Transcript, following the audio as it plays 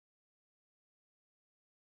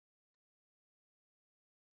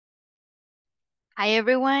Hi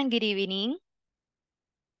everyone, good evening.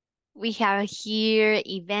 We have here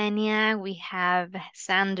Ivania, we have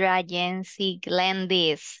Sandra, Jency,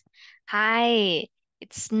 Glendis. Hi,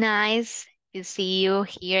 it's nice to see you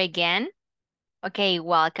here again. Okay,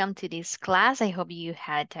 welcome to this class. I hope you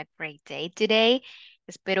had a great day today.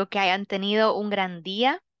 Espero que hayan tenido un gran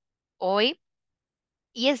día hoy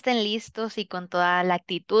y estén listos y con toda la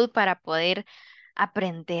actitud para poder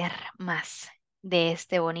aprender más de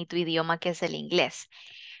este bonito idioma que es el inglés.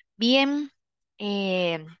 Bien,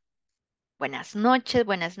 eh, buenas noches,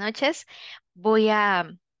 buenas noches. Voy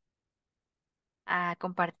a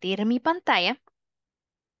compartir mi pantalla.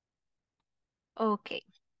 Ok,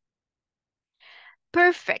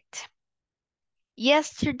 perfect.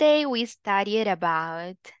 Yesterday we studied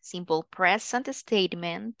about simple present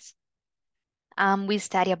statements. We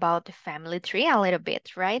studied about the family tree a little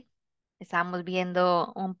bit, right? Estábamos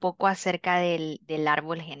viendo un poco acerca del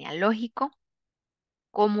árbol genealógico.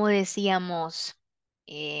 Como decíamos,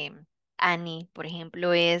 eh, Annie, por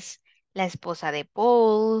ejemplo, es la esposa de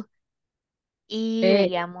Paul. Y Eh,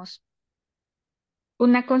 veíamos,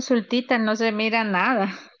 una consultita, no se mira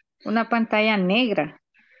nada. Una pantalla negra.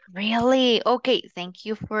 really, ok, thank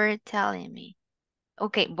you for telling me.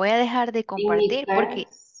 Ok, voy a dejar de En mi compartir porque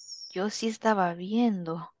caso, yo sí estaba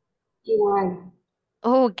viendo. igual.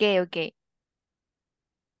 Ok, ok.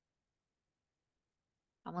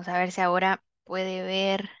 Vamos a ver si ahora puede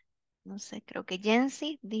ver. No sé, creo que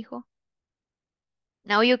Jency dijo.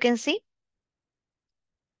 Now you can see.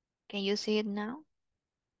 Can you see it now?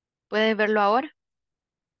 ¿Puede verlo ahora?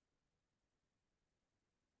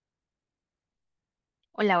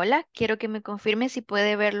 Hola, hola. Quiero que me confirme si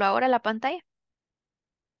puede verlo ahora la pantalla.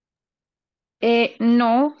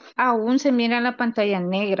 No, aún se mira la pantalla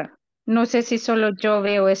negra. No sé si solo yo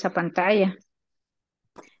veo esa pantalla.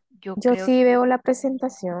 Yo Yo creo. sí veo la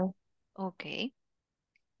presentación. Ok.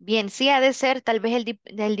 Bien, sí ha de ser tal vez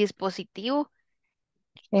del dispositivo.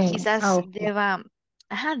 Quizás Ok.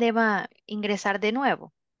 deba ingresar de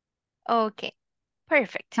nuevo. Ok,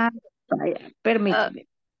 perfect. Ah, vaya, Uh, permítame.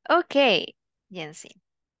 ok, Jency,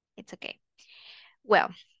 it's okay. Well,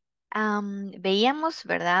 veíamos,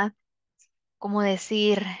 ¿verdad? Cómo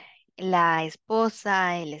decir la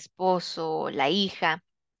esposa, el esposo, la hija.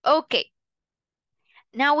 Ok,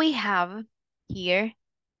 now we have here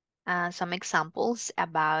some examples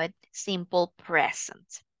about simple present.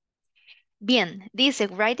 Bien, dice,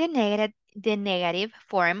 write the negative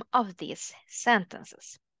form of these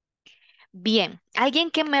sentences. Bien, alguien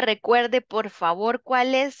que me recuerde, por favor,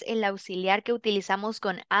 cuál es el auxiliar que utilizamos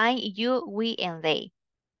con I, you, we, and they.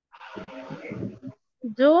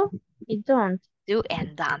 Do y don't. Do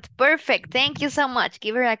and don't. Perfect. Thank you so much.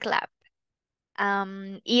 Give her a clap.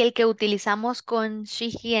 Y el que utilizamos con she,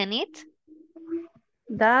 he, and it.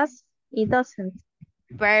 Does y doesn't.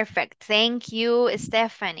 Perfect. Thank you,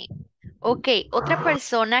 Stephanie. Ok, otra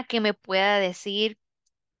persona que me pueda decir,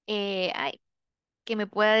 que me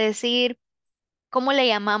pueda decir, ¿cómo le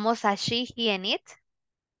llamamos a she, he, and it?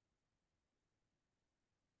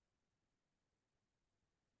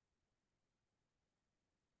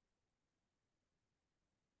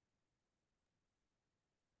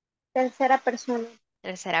 Tercera persona.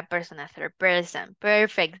 Tercera persona, third person.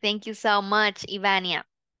 Perfect. Thank you so much, Ivania.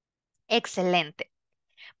 Excelente.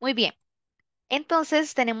 Muy bien.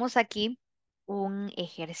 Entonces tenemos aquí un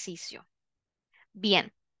ejercicio.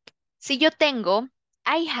 Bien. Si yo tengo,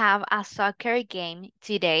 I have a soccer game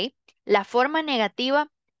today, la forma negativa,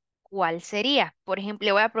 ¿cuál sería? Por ejemplo,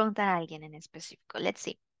 le voy a preguntar a alguien en específico. Let's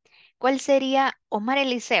see. ¿Cuál sería Omar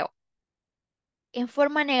Eliseo? En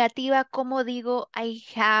forma negativa, ¿cómo digo I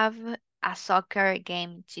have a soccer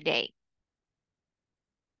game today?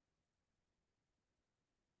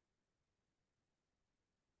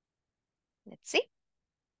 Let's see.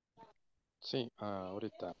 Sí,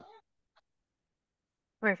 ahorita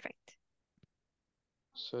Perfect.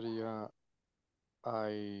 sería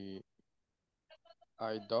I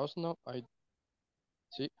I does not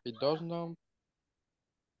sí, I does not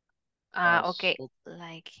Okay. so,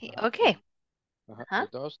 Like, ajá, okay. I Ajá.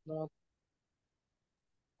 does not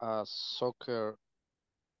a soccer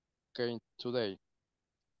game today.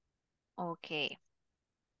 Okay.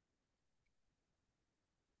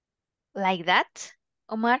 Like that,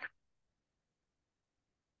 Omar.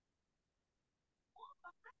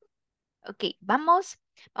 Ok, vamos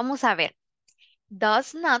a ver.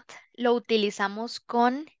 Does not lo utilizamos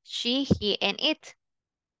con she, he, and it.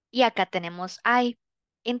 Y acá tenemos I.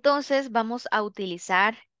 Entonces vamos a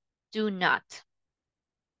utilizar do not.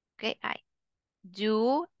 Ok, I.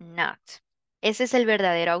 Do not. Ese es el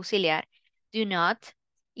verdadero auxiliar. Do not.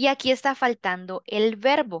 Y aquí está faltando el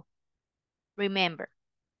verbo. Remember,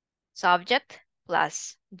 subject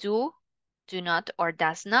plus do not or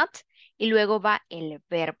does not. Y luego va el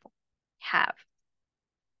verbo, have.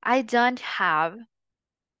 I don't have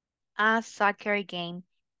a soccer game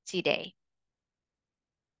today.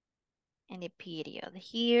 And the period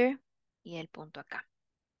here y el punto acá.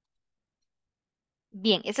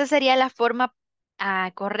 Bien, esa sería la forma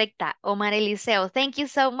correcta. Omar Eliseo, thank you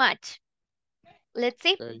so much. Let's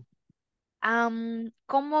see. Okay.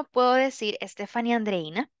 ¿Cómo puedo decir Stephanie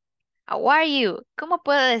Andreina? How are you? ¿Cómo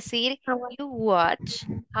puedo decir How are you watch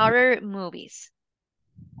horror movies?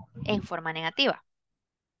 En forma negativa.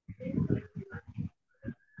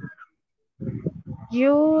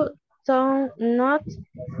 you don't not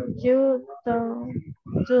you don't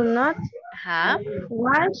do not Ajá,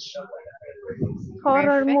 watch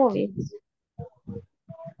horror perfect. movies.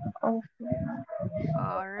 Oh,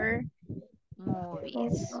 Horror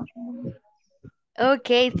movies.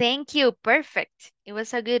 Okay, thank you. Perfect. It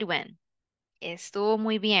was a good one. Estuvo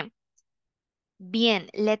muy bien. Bien,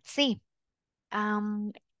 let's see.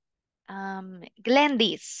 Um,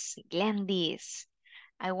 Glendis,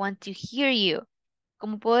 I want to hear you.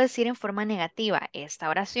 ¿Cómo puedo decir en forma negativa esta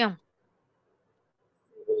oración?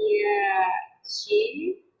 Sería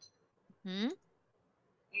she ¿Mm?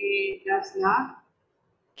 does not.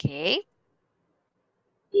 Ok.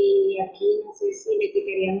 Y aquí no sé si le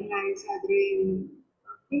quitaríamos la S a drink,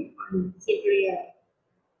 siempre.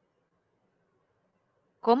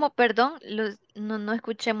 ¿Cómo? Perdón, no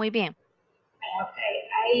escuché muy bien. Ok,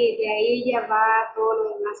 ahí, de ahí ya va todo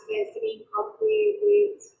lo demás que es drink, coffee,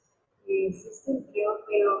 with system, creo,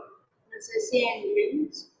 pero no sé si en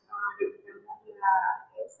drinks le quitamos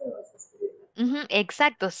la S o se escribe. Ujú,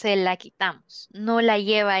 exacto, se la quitamos. No la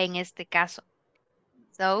lleva en este caso.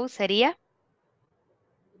 So, sería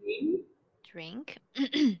Drink, drink.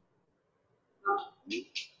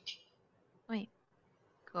 coffee, Wait,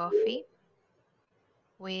 coffee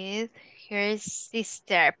with her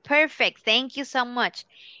sister. Perfect. Thank you so much.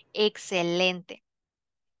 Excelente.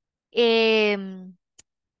 Em,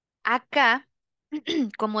 acá,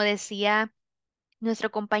 como decía nuestra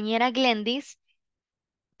compañera Glendis,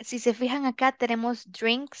 si se fijan acá tenemos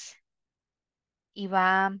drinks y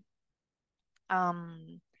va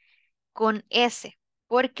con S,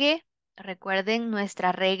 porque recuerden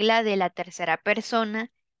nuestra regla de la tercera persona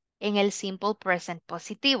en el simple present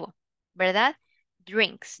positivo, ¿verdad?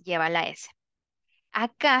 Drinks lleva la S.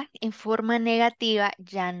 Acá en forma negativa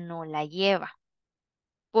ya no la lleva.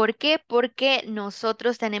 ¿Por qué? Porque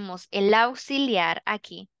nosotros tenemos el auxiliar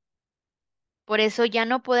aquí. Por eso ya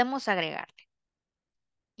no podemos agregarle.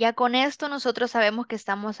 Ya con esto nosotros sabemos que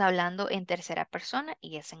estamos hablando en tercera persona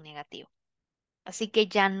y es en negativo. Así que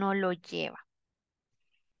ya no lo lleva.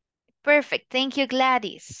 Perfect. Thank you,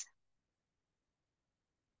 Gladys.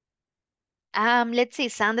 Let's see,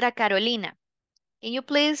 Sandra Carolina. Can you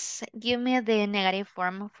please give me the negative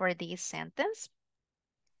form for this sentence?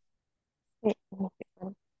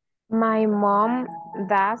 My mom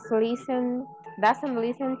doesn't listen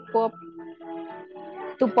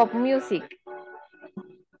to pop music.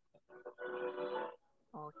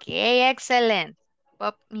 Okay, excellent.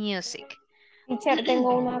 Pop music. Teacher,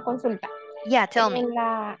 tengo una consulta. Yeah, tell me.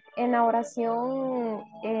 En la oración,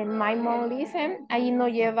 el my mom listen, ahí no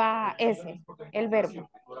lleva S, el verbo.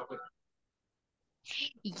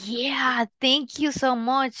 Yeah, thank you so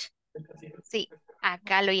much. Sí,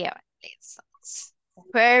 acá lo lleva. Listens.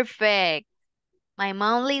 Perfect. My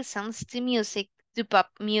mom listens to music, to pop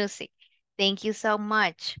music. Thank you so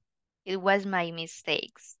much. It was my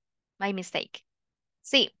mistakes. My mistake.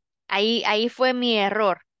 Sí, ahí fue mi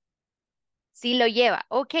error. Sí lo lleva.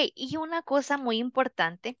 Ok, y una cosa muy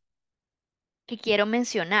importante que quiero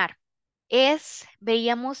mencionar es,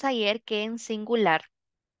 veíamos ayer que en singular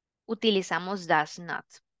utilizamos does not.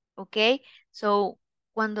 Ok, so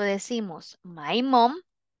cuando decimos my mom,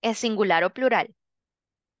 ¿es singular o plural?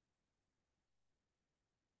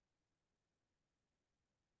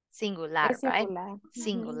 Singular, Es right? circular. Ujú.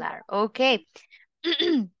 Singular, ok.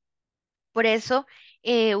 Por eso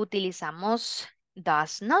utilizamos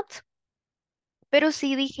does not. Pero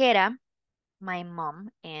si dijera my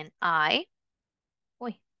mom and I,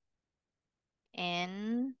 uy,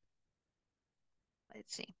 and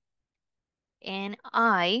let's see, and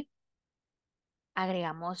I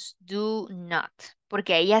agregamos do not,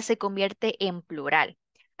 porque ella se convierte en plural.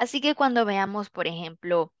 Así que cuando veamos, por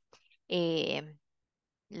ejemplo, eh,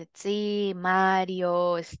 let's see,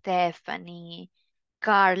 Mario, Stephanie,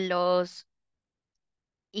 Carlos,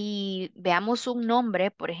 y veamos un nombre,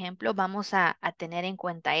 por ejemplo, vamos a tener en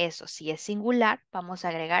cuenta eso. Si es singular, vamos a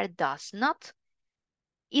agregar does not.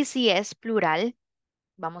 Y si es plural,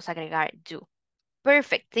 vamos a agregar do.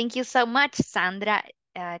 Perfect. Thank you so much, Sandra,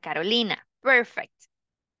 Carolina. Perfect.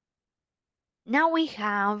 Now we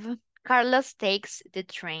have Carlos takes the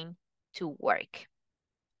train to work.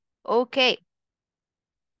 Okay.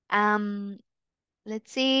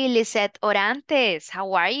 Let's see, Lisette Orantes,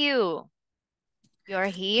 how are you? You're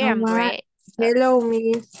here, I'm great. Hello,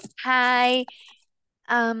 Miss. Hi.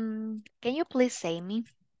 Can you please say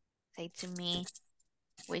to me,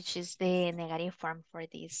 which is the negative form for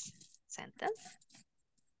this sentence?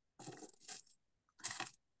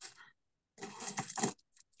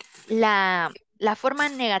 La forma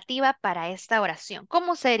negativa para esta oración,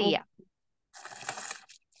 ¿cómo sería?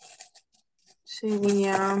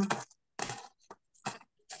 Sería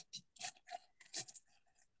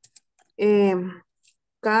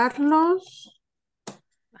Carlos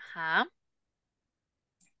Ajá,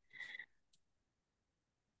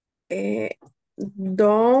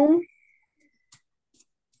 don't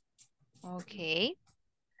ok.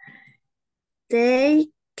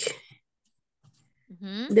 take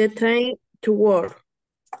Ujú. the train to work.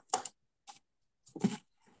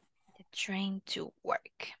 The train to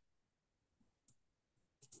work.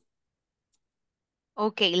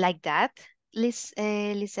 Okay, like that,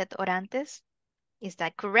 Lisette Orantes. Is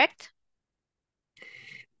that correct?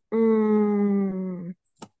 Mm,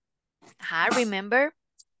 Ajá, remember,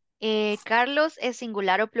 Carlos es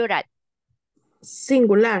singular o plural.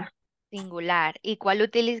 singular. Singular. ¿Y cuál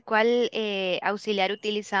auxiliar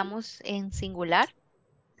utilizamos en singular?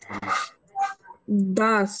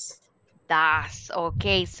 Does. Does.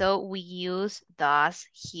 Okay, so we use does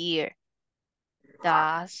here.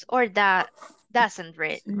 Does or that doesn't,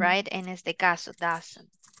 right? En este caso, doesn't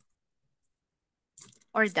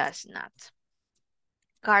or does not.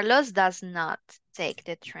 Carlos does not take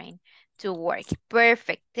the train to work.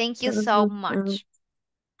 Perfect. Thank you so much.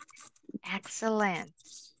 Excellent.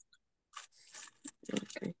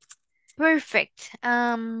 Okay. Perfect.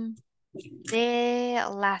 The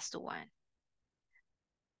last one.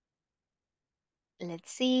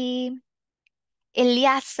 Let's see.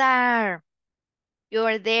 Eliazar.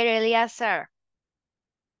 You're there, Eliazar.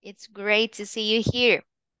 It's great to see you here.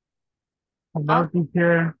 Hello, Oh,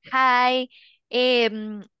 teacher. hi.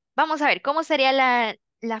 Vamos a ver, ¿cómo sería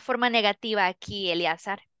la forma negativa aquí,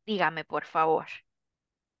 Eliazar? Dígame, por favor.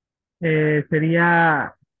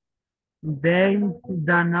 Sería they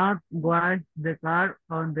do not wash the car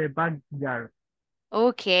on the backyard.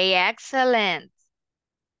 Okay, excellent.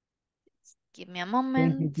 Give me a Thank you,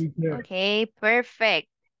 moment. teacher. Okay, perfect.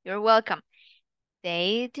 You're welcome.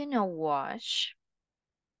 They do not wash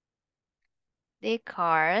the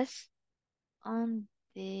cars on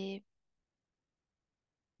the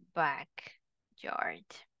backyard.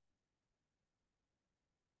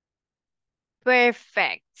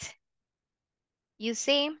 Perfect. You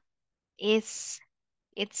see, it's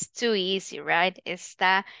too easy, right?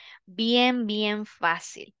 Está bien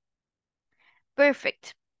fácil.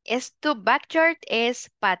 Perfect. Esto backyard es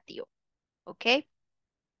patio, ¿ok?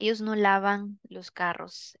 Ellos no lavan los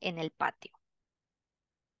carros en el patio.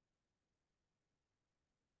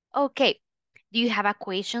 Ok. Do you have a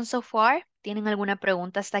question so far? ¿Tienen alguna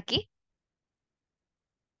pregunta hasta aquí?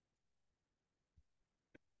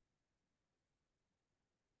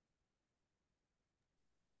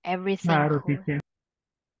 Everything Claro, clear. teacher.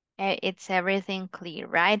 It's everything clear,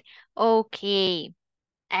 right? Okay.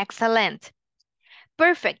 Excellent.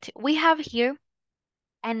 Perfect. We have here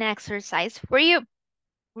an exercise for you.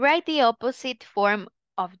 Write the opposite form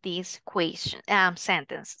of these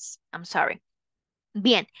sentences. I'm sorry.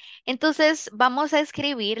 Bien, entonces vamos a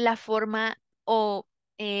escribir la forma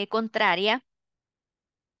contraria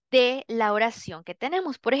de la oración que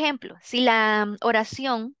tenemos. Por ejemplo, si la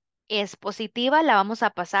oración es positiva, la vamos a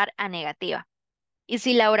pasar a negativa. Y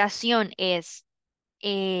si la oración es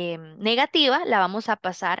negativa, la vamos a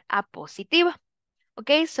pasar a positiva.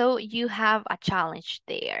 Okay, so you have a challenge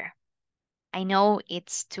there. I know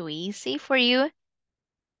it's too easy for you.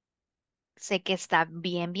 Sé que está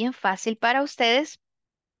bien fácil para ustedes.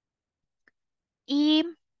 Y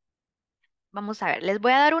vamos a ver, les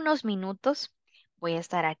voy a dar unos minutos. Voy a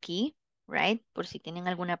estar aquí, right? Por si tienen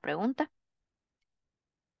alguna pregunta.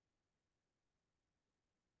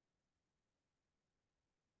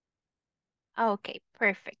 Ok,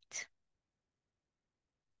 perfect.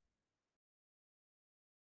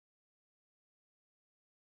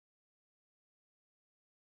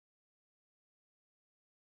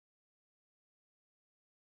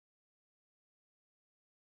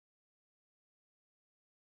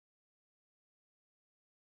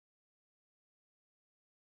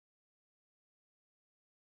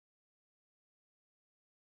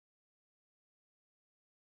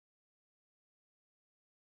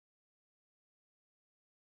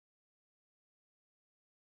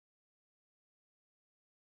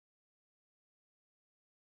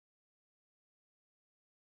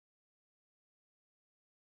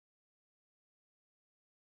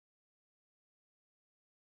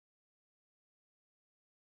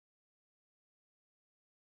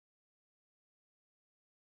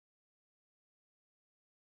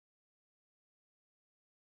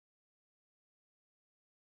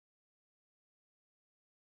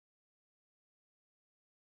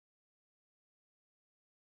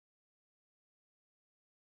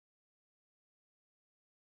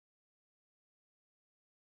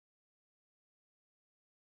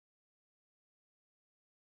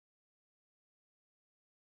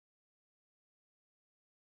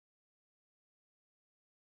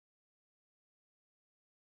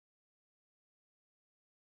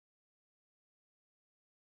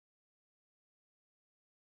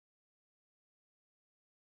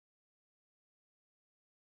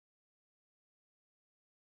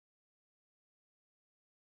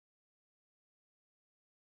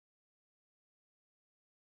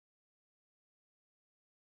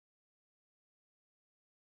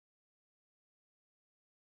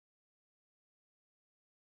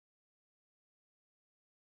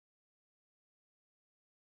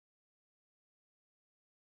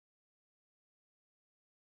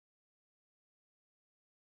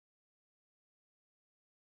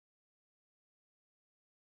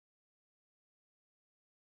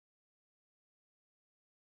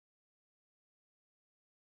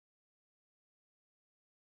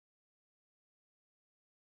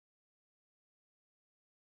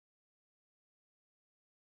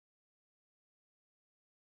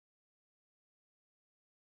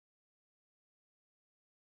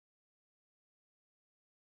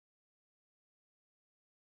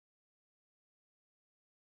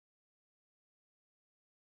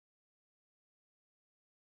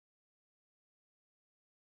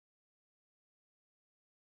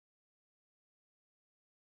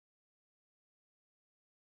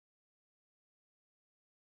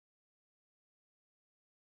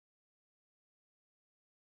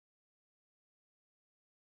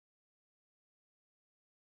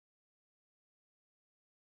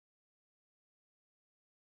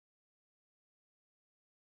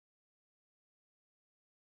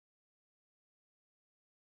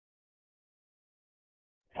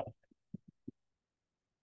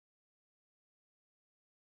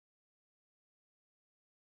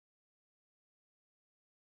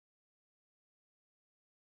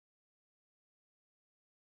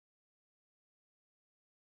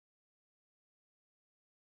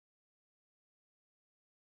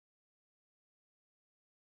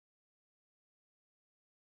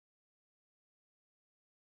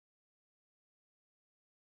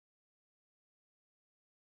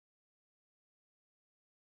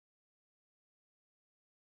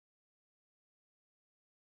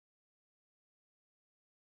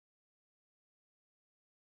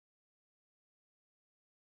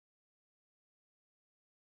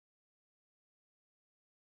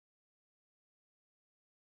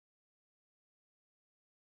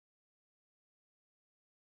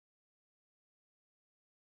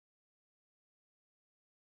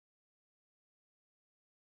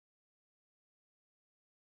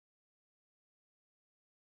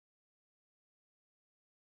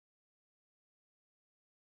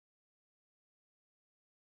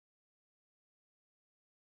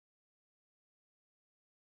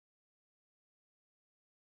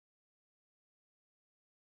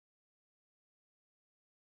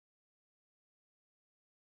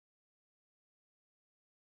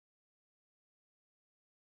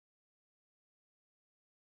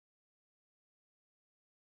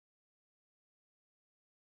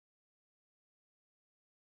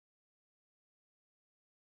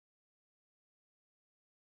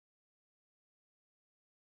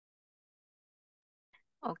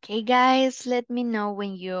 Okay, guys, let me know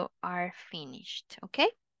when you are finished, okay?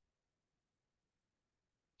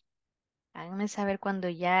 Háganme saber cuando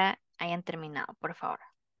ya hayan terminado, por favor.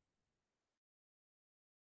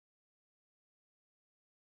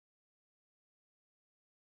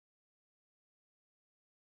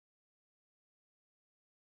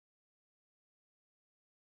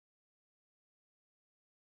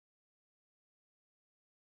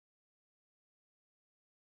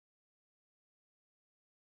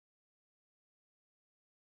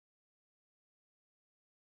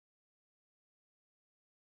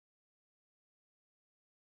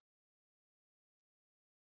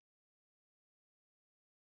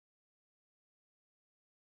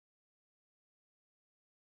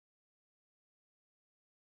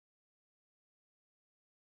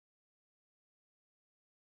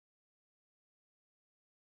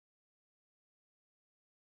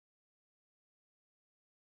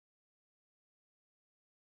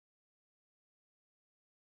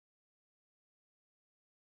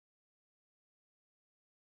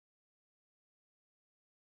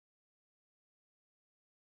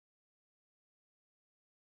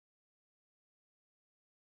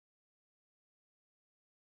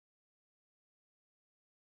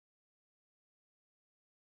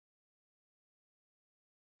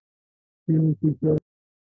 Sí, teacher.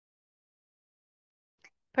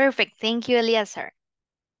 Perfect, thank you, Eliezer.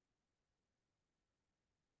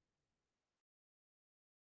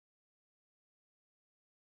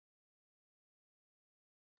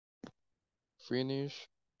 Finish.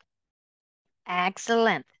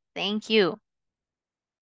 Excellent, thank you.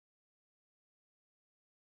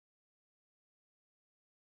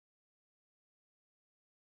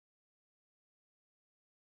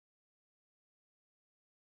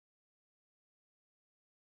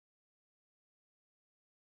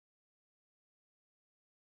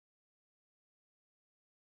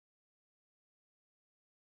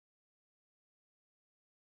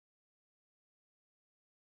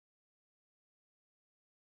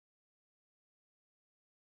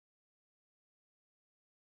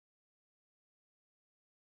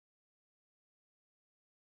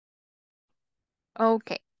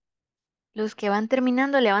 Ok, los que van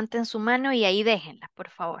terminando, levanten su mano y ahí déjenla, por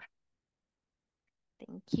favor.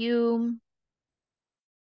 Thank you.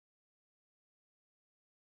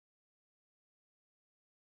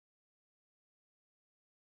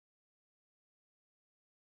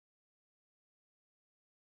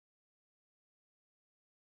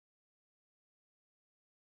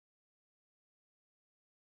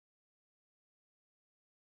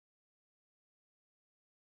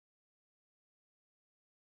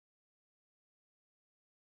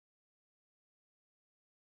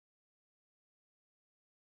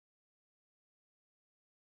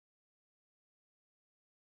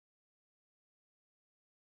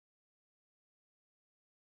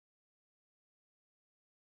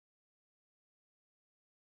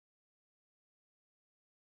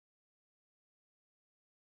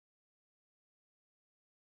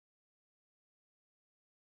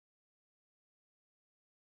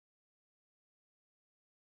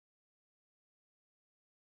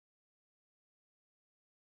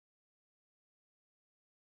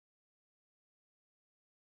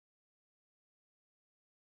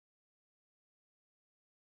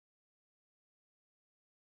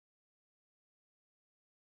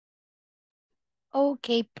 Ok,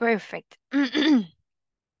 perfect.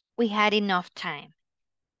 We had enough time.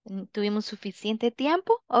 ¿Tuvimos suficiente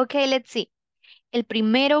tiempo? Ok, let's see. El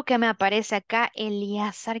primero que me aparece acá,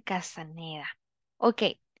 Elíasar Castaneda.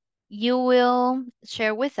 Ok, you will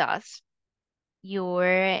share with us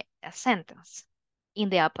your sentence in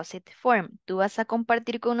the opposite form. Tú vas a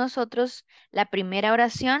compartir con nosotros la primera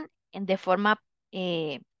oración de forma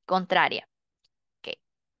contraria. Ok,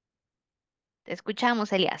 te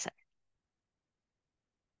escuchamos, Elíasar.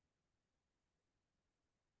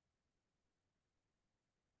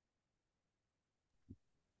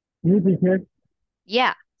 Sí, teacher.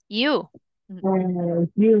 Yeah, you.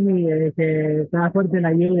 Excuse me, que estaba fuerte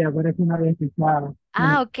la lluvia, por eso no había escuchado.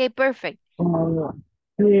 Ah, ok, perfect. Como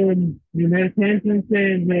el primer sentence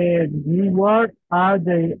de the word of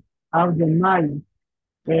the mind.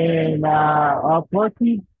 La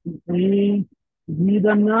opposite is we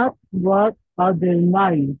do not work of the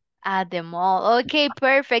mind. At the mall. Okay,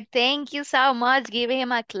 perfect. Thank you so much. Give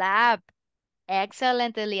him a clap.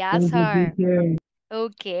 Excellent, Thank you, Eliazar. teacher.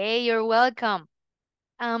 Okay, you're welcome.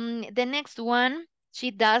 The next one, she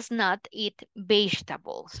does not eat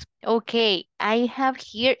vegetables. Okay, I have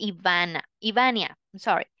here Ivania, I'm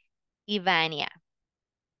sorry, Ivania.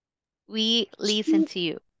 We listen to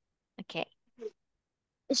you. Okay.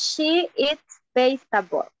 She eats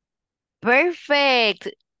vegetable. Perfect.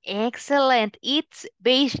 Excellent. It's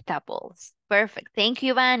vegetables. Perfect. Thank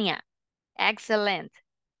you, Vania. Excellent.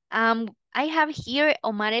 I have here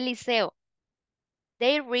Omar Eliseo.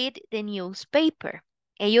 They read the newspaper.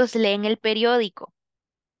 Ellos leen el periódico.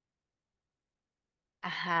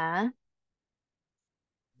 Ajá.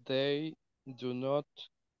 They do not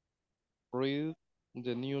read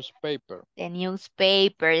the newspaper. The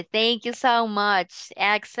newspaper. Thank you so much.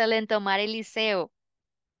 Excellent, Omar Eliseo.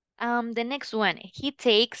 The next one. He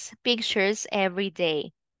takes pictures every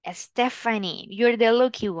day. Stephanie, you're the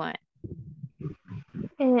lucky one.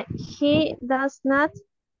 He does not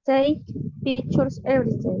take pictures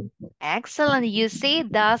every day. Excellent. You see,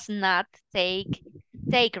 does not take,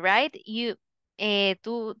 right?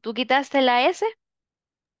 ¿Tú quitaste la S?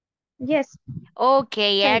 Yes,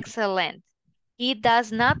 Okay, take. excellent. He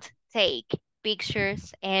does not take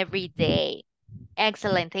pictures every day.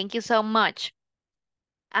 Excellent. Thank you so much.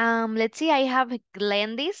 Let's see. I have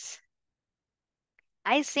Glendis.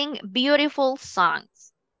 I sing beautiful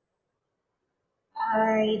songs.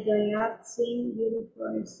 I do not sing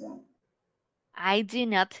beautiful songs. I do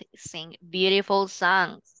not sing beautiful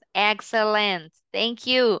songs. Excellent. Thank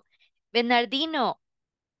you. Bernardino,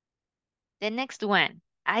 the next one.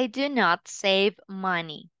 I do not save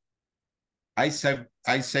money. I save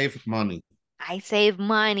money. I save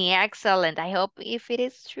money. Excellent. I hope if it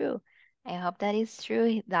is true. I hope that is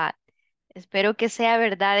true that. Espero que sea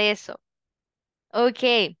verdad eso.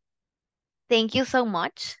 Ok. Thank you so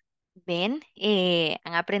much. Ven,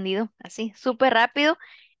 han aprendido así súper rápido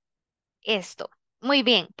esto. Muy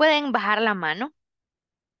bien. Pueden bajar la mano.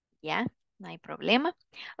 Ya, no hay problema.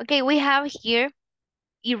 Okay, we have here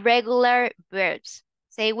irregular verbs.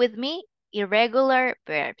 Say with me, irregular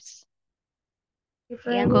verbs.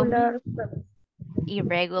 Digan conmigo. Irregular verbs.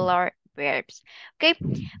 Irregular verbs. Ok,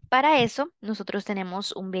 para eso nosotros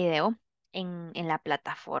tenemos un video en la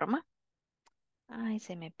plataforma. Ay,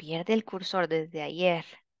 se me pierde el cursor desde ayer.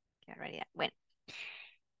 Qué barbaridad. Bueno.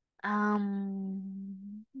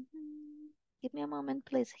 Give me a moment,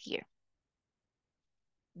 please, here.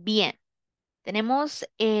 Bien. Tenemos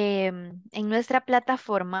en nuestra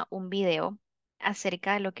plataforma un video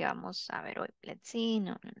acerca de lo que vamos a ver hoy. Let's see.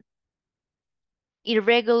 No.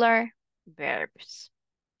 Irregular verbs.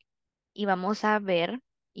 Y vamos a ver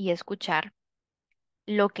y escuchar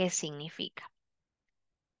lo que significa.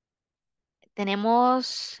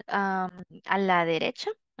 Tenemos a la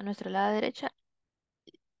derecha, a nuestro lado derecha,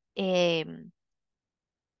 em,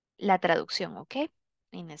 la traducción, ¿ok?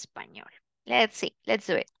 En español. Let's see, let's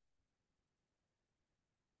do it.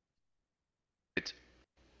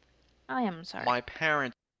 I am sorry. My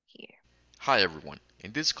parents. Here. Hi everyone.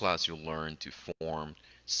 In this class you'll learn to form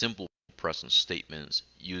simple present statements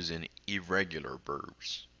using irregular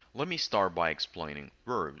verbs. Let me start by explaining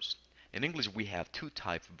verbs. In English we have two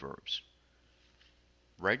types of verbs.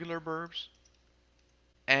 Regular verbs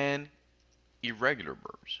and irregular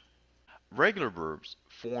verbs. Regular verbs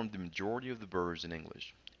form the majority of the verbs in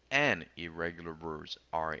English, and irregular verbs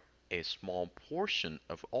are a small portion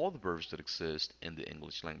of all the verbs that exist in the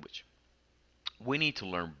English language. We need to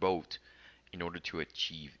learn both in order to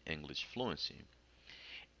achieve English fluency.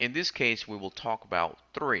 In this case, we will talk about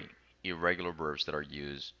three irregular verbs that are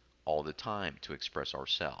used all the time to express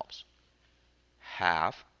ourselves.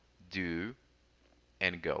 Have, do,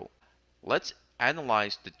 and go. Let's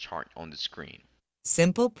analyze the chart on the screen.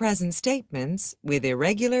 Simple present statements with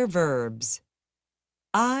irregular verbs.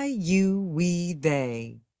 I, you, we,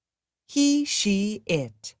 they. He, she,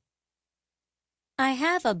 it. I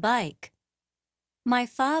have a bike. My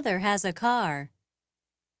father has a car.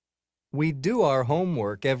 We do our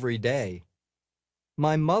homework every day.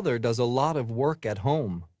 My mother does a lot of work at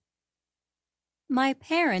home. My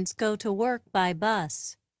parents go to work by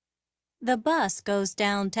bus. The bus goes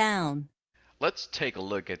downtown. Let's take a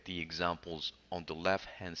look at the examples on the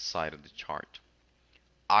left-hand side of the chart.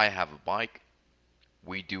 I have a bike.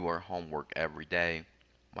 We do our homework every day.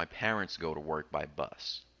 My parents go to work by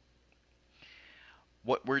bus.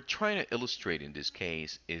 What we're trying to illustrate in this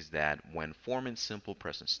case is that when forming simple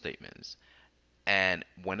present statements, and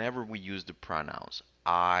whenever we use the pronouns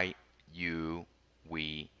I, you,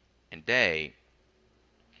 we, and they,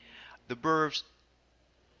 the verbs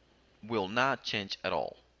will not change at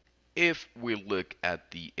all. If we look at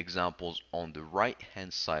the examples on the right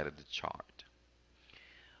hand side of the chart,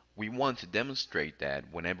 we want to demonstrate that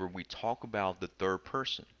whenever we talk about the third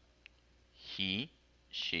person, he,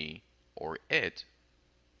 she, or it,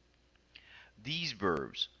 these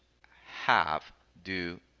verbs have,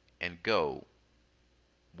 do, and go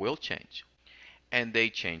will change. And they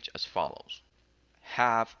change as follows.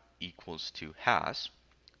 Have equals to has,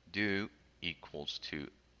 do equals to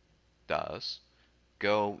does,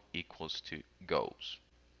 go equals to goes.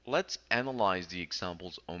 Let's analyze the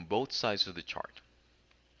examples on both sides of the chart.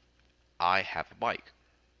 I have a bike.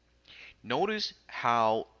 Notice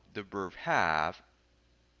how the verb have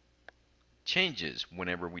changes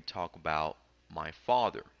whenever we talk about my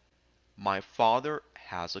father. My father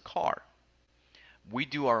has a car. We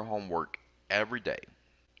do our homework every day.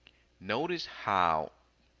 Notice how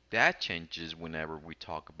that changes whenever we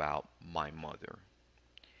talk about my mother.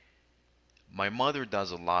 My mother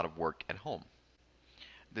does a lot of work at home.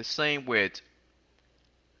 The same with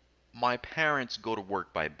my parents go to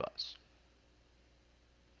work by bus.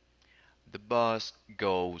 The bus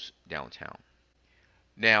goes downtown.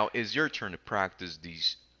 Now it's your turn to practice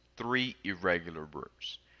these three irregular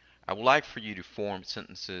verbs. I would like for you to form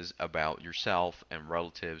sentences about yourself and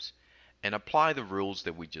relatives and apply the rules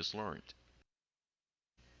that we just learned.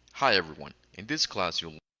 Hi everyone. In this class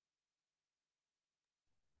you'll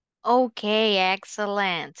Okay,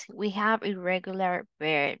 excellent. We have irregular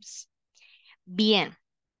verbs. Bien.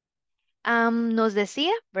 Nos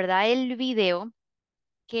decía, ¿verdad? El video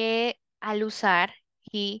que al usar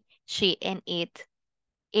he, she and it,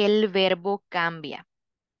 el verbo cambia.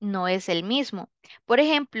 No es el mismo. Por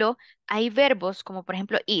ejemplo, hay verbos como por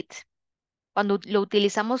ejemplo it. Cuando lo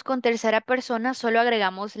utilizamos con tercera persona, solo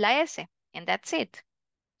agregamos la S, and that's it.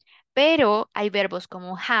 Pero hay verbos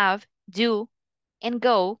como have, do, and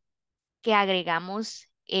go, que agregamos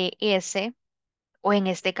S, o en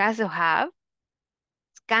este caso have,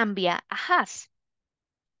 cambia a has.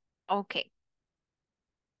 Ok.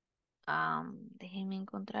 Déjenme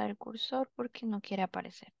encontrar el cursor porque no quiere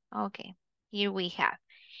aparecer. Ok. Here we have.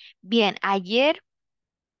 Bien, ayer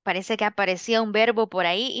parece que aparecía un verbo por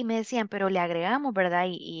ahí y me decían, pero le agregamos, ¿verdad?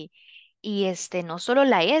 No solo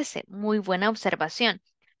la S, muy buena observación.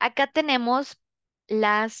 Acá tenemos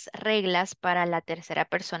las reglas para la tercera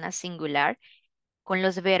persona singular con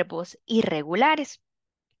los verbos irregulares.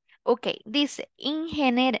 Ok, dice, in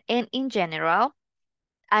general,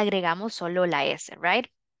 agregamos solo la S, right?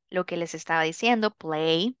 Lo que les estaba diciendo,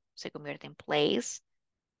 play, se convierte en plays,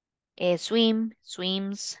 swim,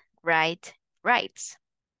 swims, write, writes.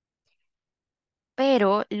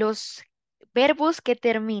 Pero los verbos que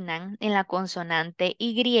terminan en la consonante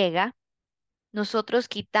Y, nosotros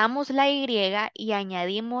quitamos la Y y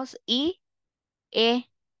añadimos IES.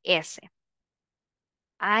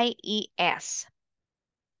 IES.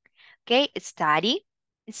 Ok, study,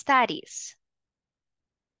 studies.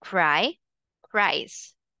 Cry,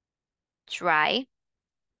 cries. Try,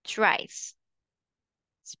 tries.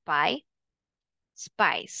 Spy,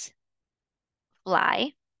 spies.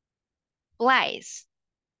 Fly, flies.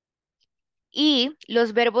 Y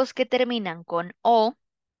los verbos que terminan con O,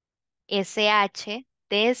 SH,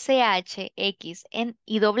 TSH, X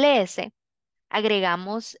y doble S,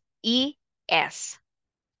 agregamos IS.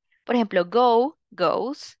 Por ejemplo, go,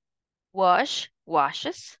 goes, wash,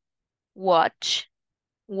 washes, watch,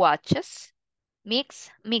 watches, mix,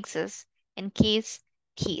 mixes, and kiss,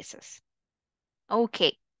 kisses.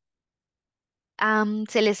 Ok.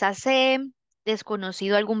 ¿Se les hace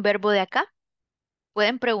desconocido algún verbo de acá?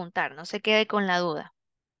 Pueden preguntar, no se quede con la duda.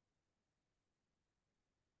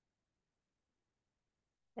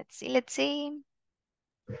 Let's see, let's see.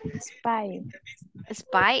 Spy.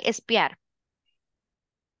 Spy, espiar.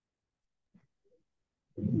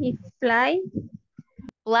 Y fly,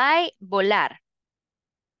 Fly, volar.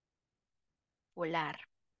 Volar.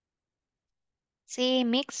 Sí,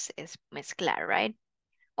 mix es mezclar, right?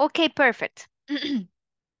 Okay, perfect.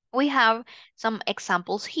 We have some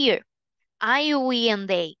examples here. I, we, and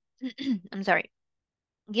they. I'm sorry.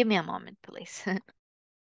 Give me a moment, please.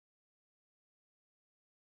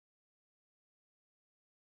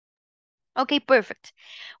 Okay, perfect.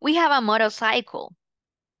 We have a motorcycle.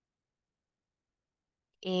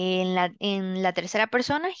 En la tercera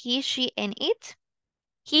persona, he, she, and it.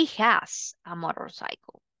 He has a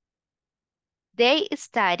motorcycle. They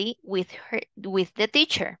study with the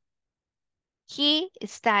teacher. He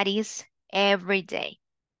studies every day.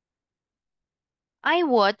 I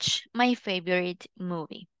watch my favorite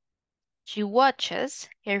movie. She watches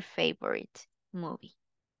her favorite movie.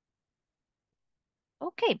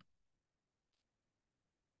 Ok.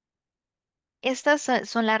 Estas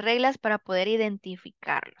son las reglas para poder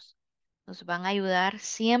identificarlos. Nos van a ayudar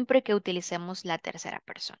siempre que utilicemos la tercera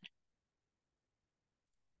persona.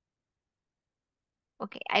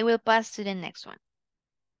 Okay, I will pass to the next one.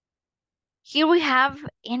 Here we have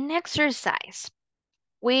an exercise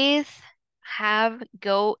with have,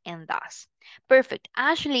 go, and does. Perfect.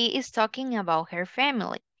 Ashley is talking about her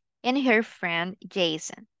family and her friend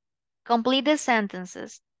Jason. Complete the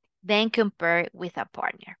sentences, then compare with a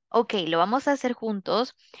partner. Ok, lo vamos a hacer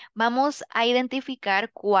juntos. Vamos a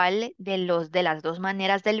identificar cuál de las dos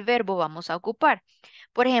maneras del verbo vamos a ocupar.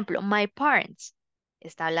 Por ejemplo, my parents.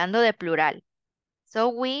 Está hablando de plural. So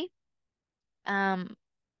we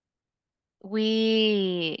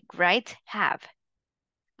write have.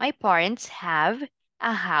 My parents have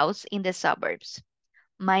a house in the suburbs.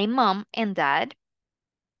 My mom and dad,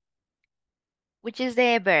 which is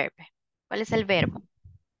the verb. ¿Cuál es el verbo?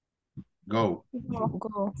 Go.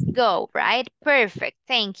 Go. Go, right? Perfect.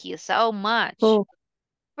 Thank you so much. Go.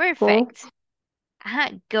 Perfect.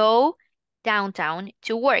 Go downtown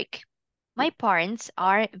to work. My parents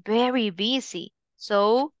are very busy,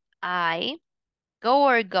 so I go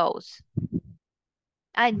or goes.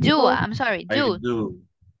 I do. Go. I'm sorry. I Do. do.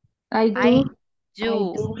 I I do. I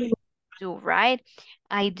do. do. Do, right?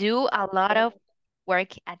 I do a lot of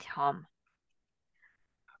work at home.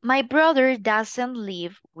 My brother doesn't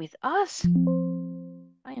live with us.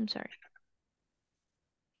 I am sorry.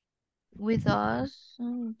 With us.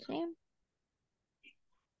 Okay.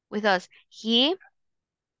 With us. He,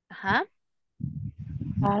 Has.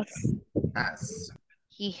 Has.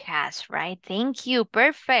 he has, right? Thank you.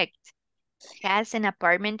 Perfect. Has an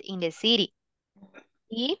apartment in the city.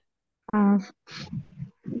 He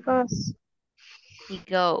Goes. he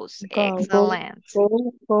goes. Go. Excellent.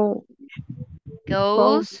 Go. Go. Go.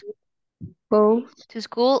 Goes Go. to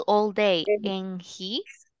school all day. And he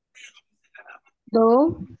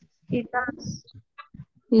Do. He does.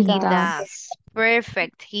 he He does. does.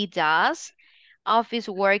 Perfect. He does office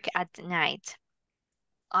work at night.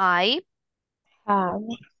 I Have.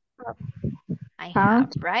 I Have.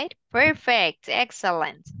 have, right? Perfect.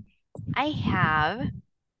 Excellent. I have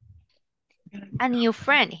a new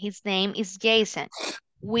friend. His name is Jason.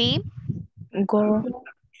 We Go.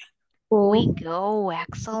 we Go. go.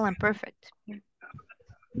 Excellent. Perfect.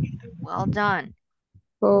 Well done.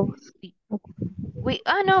 Go.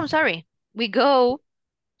 Oh no, I'm sorry. We go.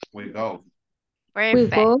 We go. We go.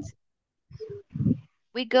 Perfect.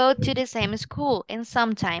 We go to the same school and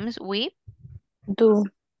sometimes Do.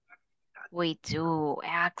 we do.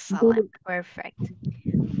 Excellent. Do. Perfect.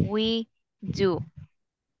 We do.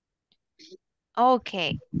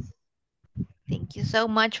 Okay. Thank you so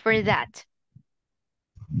much for that.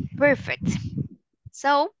 Perfect.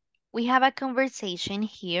 So we have a conversation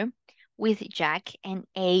here with Jack and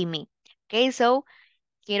Amy. Okay, so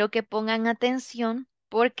quiero que pongan atención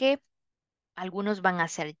porque algunos van a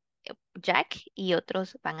ser Jack y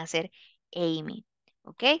otros van a ser Amy.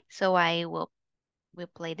 Okay, so we'll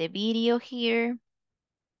play the video here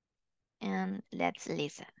and let's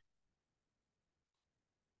listen.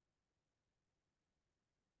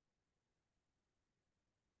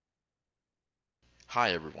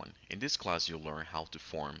 Hi everyone, in this class you'll learn how to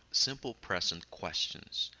form simple present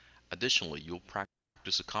questions. Additionally, you'll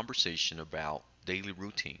practice a conversation about daily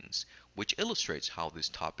routines, which illustrates how this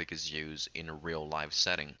topic is used in a real life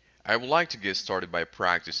setting. I would like to get started by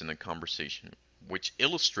practicing a conversation, which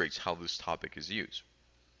illustrates how this topic is used.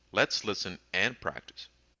 Let's listen and practice.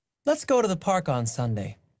 Let's go to the park on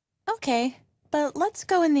Sunday. Okay, but let's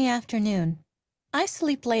go in the afternoon. I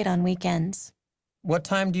sleep late on weekends. What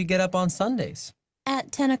time do you get up on Sundays?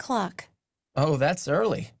 At 10 o'clock. Oh, that's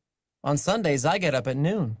early. On Sundays, I get up at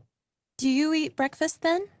noon. Do you eat breakfast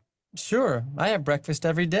then? Sure, I have breakfast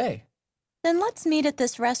every day. Then let's meet at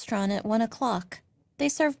this restaurant at 1 o'clock. They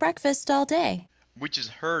serve breakfast all day. We just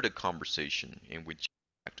heard a conversation in which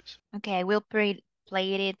you practice. Okay, I will play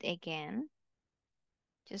it again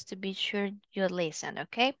just to be sure you listen,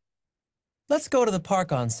 okay? Let's go to the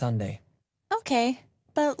park on Sunday. Okay,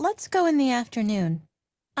 but let's go in the afternoon.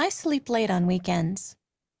 I sleep late on weekends.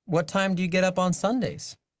 What time do you get up on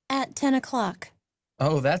Sundays? At 10 o'clock.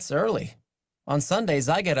 Oh, that's early. On Sundays,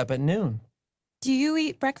 I get up at noon. Do you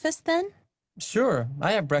eat breakfast then? Sure,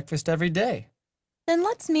 I have breakfast every day. Then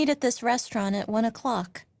let's meet at this restaurant at 1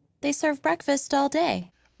 o'clock. They serve breakfast all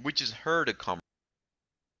day. We just heard a conversation.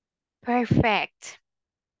 Perfect.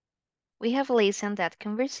 We have listened that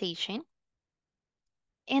conversation.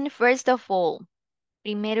 And first of all,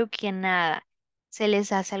 primero que nada, ¿se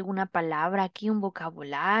les hace alguna palabra aquí, un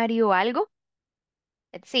vocabulario, algo?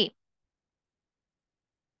 Let's see.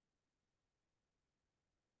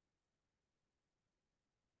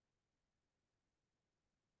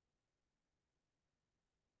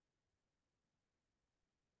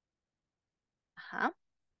 Ajá.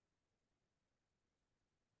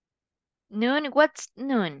 Noon, what's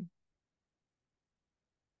noon?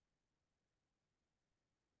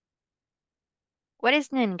 What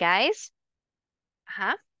is noon, guys?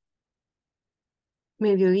 Ajá.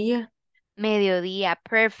 Mediodía. Mediodía.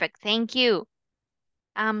 Perfect. Thank you.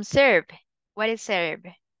 Serve. What is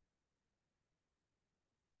serve?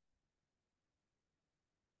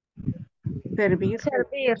 Servir.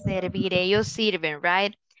 Servir. Servir. Ellos sirven,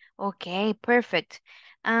 right? Okay, perfect.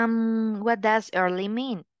 What does early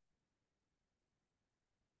mean?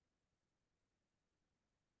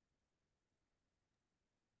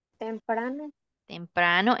 Temprano.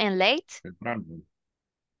 Temprano and late? Temprano.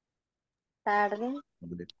 Tarde.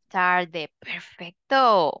 Tarde.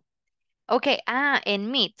 Perfecto. Okay,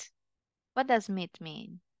 and meet. What does meet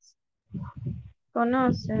mean?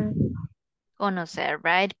 Conoce. Conocer,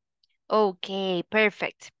 right? Okay,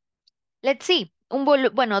 perfect. Let's see.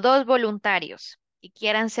 Bueno, dos voluntarios que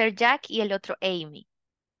quieran ser Jack y el otro Amy.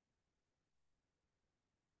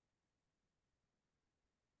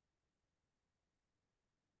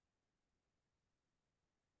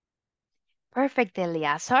 Perfect,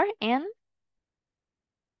 Eleazar and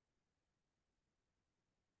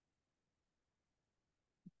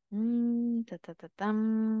ta, ta, ta,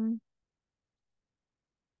 tam.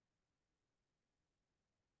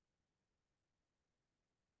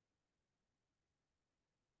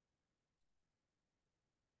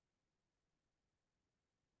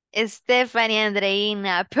 Stephanie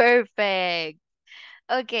Andreina, perfect.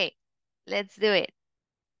 Okay, let's do it.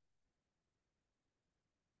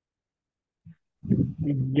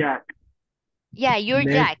 Jack. Yeah, you're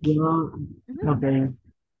Let's Jack. go. Mhm. Okay.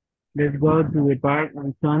 Let's go to the park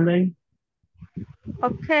on Sunday.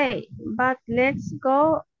 Okay, but let's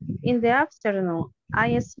go in the afternoon.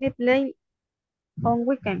 I sleep late on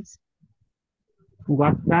weekends.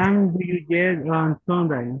 What time do you get on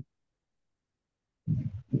Sunday?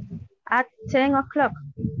 At 10 o'clock.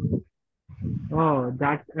 Oh,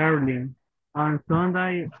 that's early. On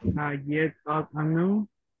Sunday, I get up at noon.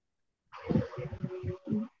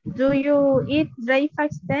 Do you eat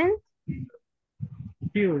breakfast then?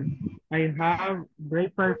 Sure. I have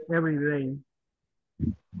breakfast every day.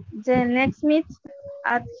 Then let's meet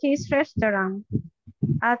at his restaurant.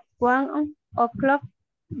 At 1 o'clock,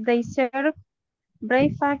 they serve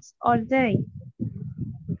breakfast all day.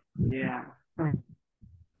 Yeah.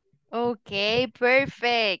 Okay,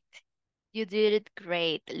 perfect. You did it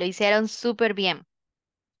great. Lo hicieron súper bien.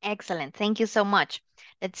 Excellent. Thank you so much.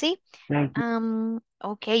 Let's see. Thank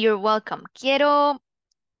Okay, you're welcome. Quiero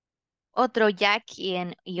otro Jack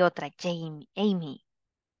y otra Amy.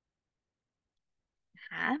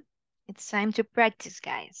 Ajá. It's time to practice,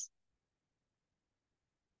 guys.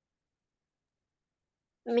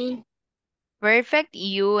 Me. Perfect.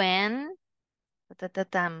 You and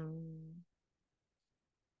ta-ta-ta-tam.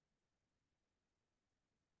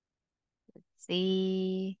 Let's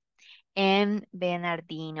see. And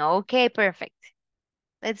Bernardino. Okay, perfect.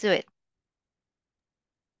 Let's do it.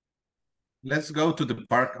 Let's go to the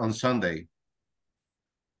park on Sunday.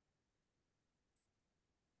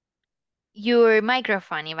 Your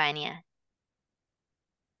microphone, Ivania.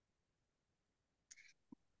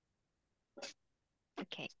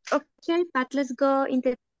 Okay. Okay, but let's go in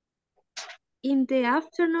the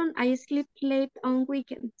afternoon. I sleep late on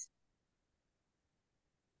weekends.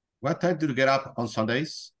 What time do you get up on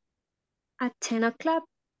Sundays? At 10 o'clock.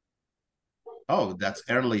 Oh, that's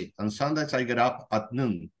early. On Sundays, I get up at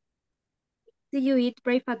noon. Do you eat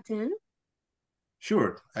breakfast then?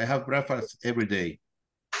 Sure, I have breakfast every day.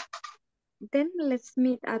 Then let's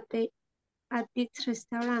meet at this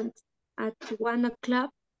restaurant at 1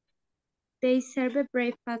 o'clock. They serve a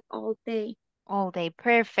breakfast all day. All day.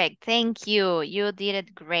 Perfect. Thank you. You did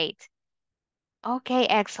it great. Okay,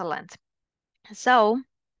 excellent. So,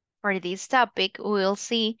 for this topic, we'll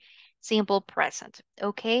see simple present.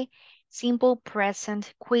 Okay? Simple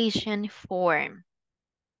present question form.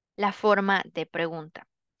 La forma de pregunta.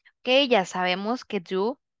 Ok, ya sabemos que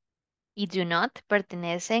do y do not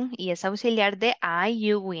pertenecen y es auxiliar de I,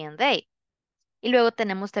 you, we, and they. Y luego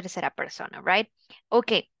tenemos tercera persona, right?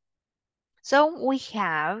 Okay, so we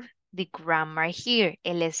have the grammar here,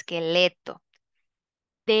 el esqueleto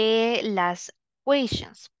de las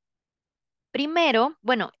questions. Primero,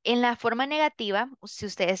 bueno, en la forma negativa, si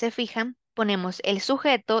ustedes se fijan, ponemos el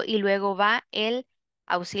sujeto y luego va el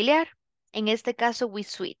auxiliar. En este caso, we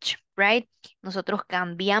switch, right? Nosotros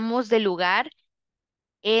cambiamos de lugar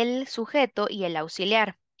el sujeto y el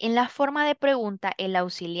auxiliar. En la forma de pregunta, el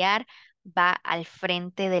auxiliar va al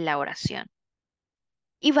frente de la oración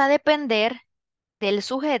y va a depender del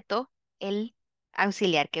sujeto el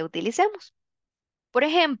auxiliar que utilicemos. Por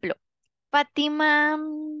ejemplo, Fátima,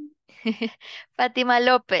 Fátima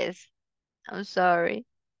López. I'm sorry.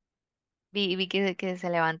 Vi que se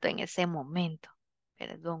levantó en ese momento.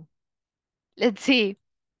 Perdón. Let's see.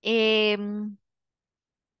 Em,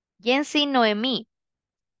 Yancy Noemi.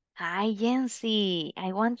 Hi, Yancy.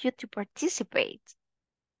 I want you to participate.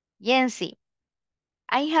 Yancy,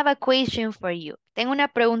 I have a question for you. Tengo una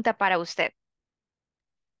pregunta para usted.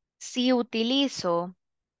 Si utilizo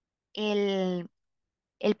el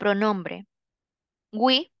pronombre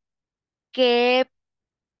we, ¿qué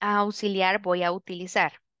auxiliar voy a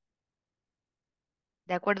utilizar?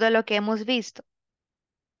 De acuerdo a lo que hemos visto.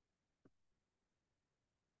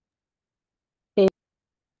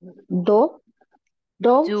 Do,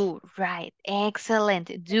 dos, Do, right. Excellent.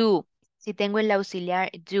 Do. Si tengo el auxiliar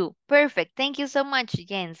do. Perfect. Thank you so much,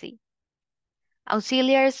 Yancy.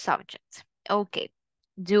 Auxiliary subject. Ok.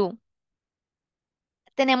 Do.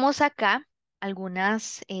 Tenemos acá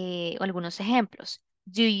algunos ejemplos.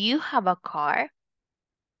 Do you have a car?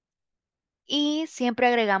 Y siempre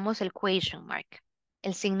agregamos el question mark,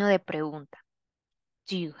 el signo de pregunta.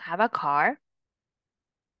 Do you have a car?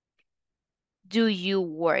 Do you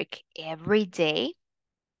work every day?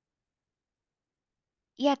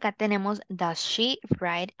 Y acá tenemos, does she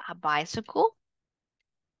ride a bicycle?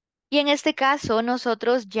 Y en este caso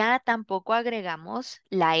nosotros ya tampoco agregamos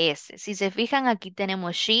la S. Si se fijan, aquí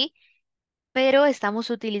tenemos she, pero estamos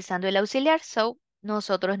utilizando el auxiliar, so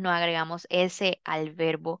nosotros no agregamos S al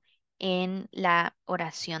verbo en la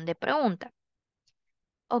oración de pregunta.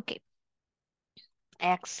 Ok,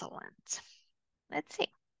 excellent. Let's see.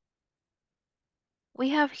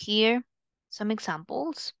 We have here some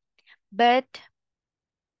examples, but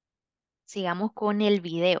sigamos con el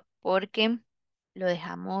video porque lo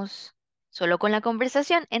dejamos solo con la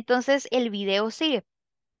conversación. Entonces el video sigue.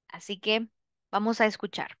 Así que vamos a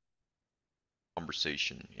escuchar.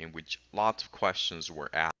 Conversation in which lots of questions were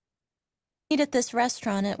asked. Eat at this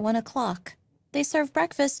restaurant at 1 o'clock. They serve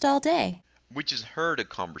breakfast all day. We just heard a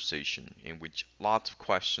conversation in which lots of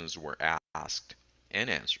questions were asked and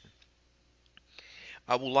answered.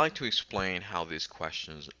 I would like to explain how these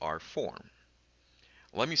questions are formed.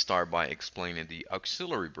 Let me start by explaining the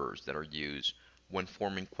auxiliary verbs that are used when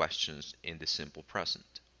forming questions in the simple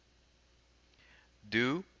present.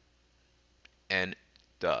 Do and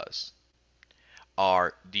does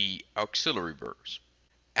are the auxiliary verbs.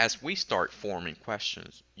 As we start forming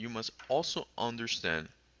questions, you must also understand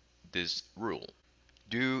this rule.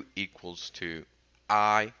 Do equals to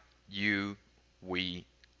I, you, we,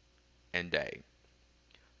 and they.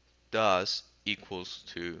 Does equals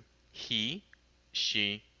to he,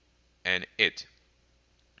 she, and it.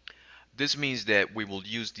 This means that we will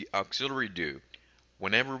use the auxiliary do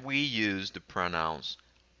whenever we use the pronouns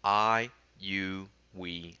I, you,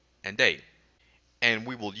 we, and they. And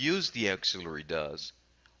we will use the auxiliary does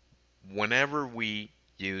whenever we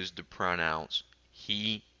use the pronouns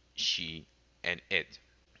he, she, and it.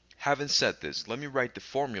 Having said this, let me write the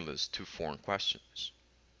formulas to form questions.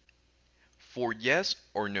 For yes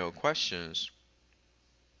or no questions,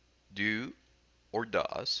 do or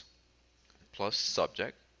does plus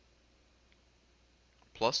subject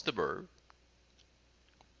plus the verb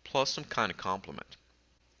plus some kind of complement.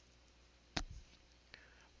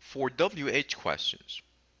 For WH questions,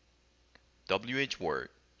 WH word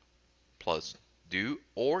plus do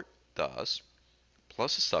or does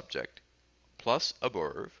plus a subject plus a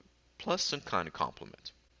verb plus some kind of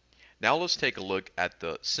complement. Now let's take a look at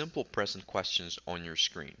the simple present questions on your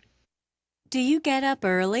screen. Do you get up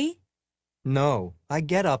early? No, I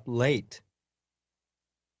get up late.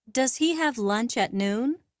 Does he have lunch at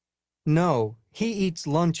noon? No, he eats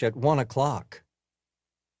lunch at 1 o'clock.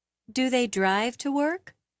 Do they drive to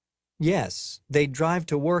work? Yes, they drive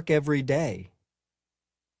to work every day.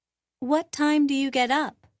 What time do you get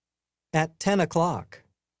up? At 10 o'clock.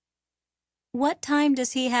 What time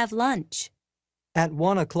does he have lunch? At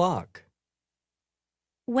 1 o'clock.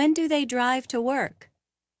 When do they drive to work?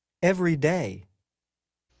 Every day.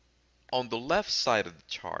 On the left side of the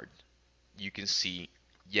chart, you can see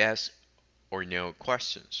yes or no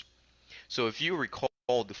questions. So if you recall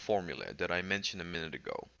the formula that I mentioned a minute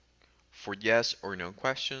ago, for yes or no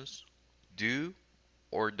questions, do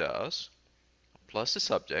or does plus the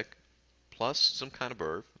subject plus some kind of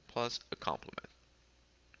verb plus a complement.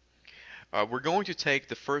 We're going to take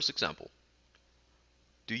the first example.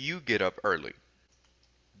 Do you get up early?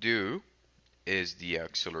 Do is the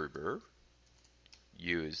auxiliary verb.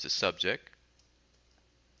 You is the subject.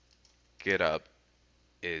 Get up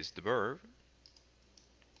is the verb.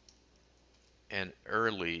 And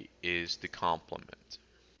early is the complement.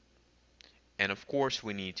 And of course,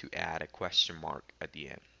 we need to add a question mark at the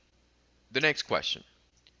end. The next question.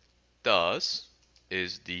 Does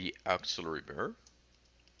is the auxiliary verb.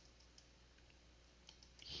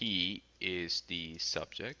 He is the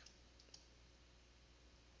subject.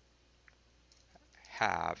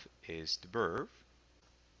 have is the verb.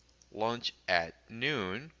 Lunch at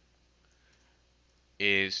noon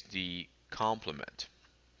is the complement.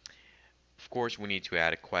 Of course, we need to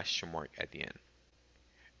add a question mark at the end.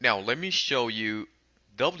 Now, let me show you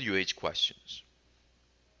WH questions.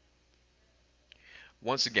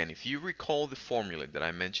 Once again, if you recall the formula that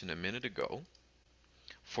I mentioned a minute ago,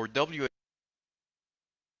 for WH.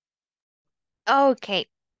 Okay,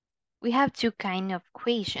 we have two kind of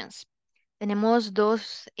questions. Tenemos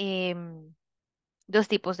dos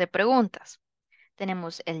tipos de preguntas.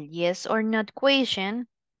 Tenemos el yes or not question,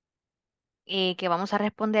 que vamos a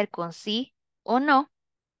responder con sí o no.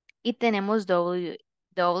 Y tenemos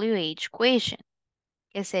WH question,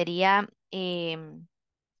 que sería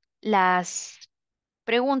las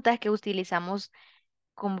preguntas que utilizamos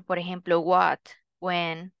como por ejemplo what,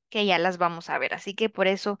 when, que ya las vamos a ver. Así que por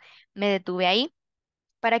eso me detuve ahí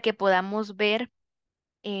para que podamos ver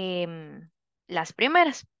las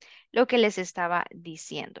primeras, lo que les estaba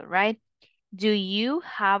diciendo, right? Do you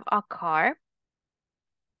have a car?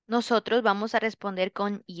 Nosotros vamos a responder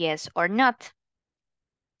con yes or not.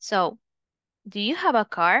 So, do you have a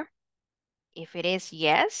car? If it is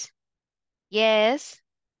yes, yes,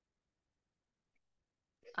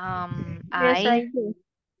 Yes, I do.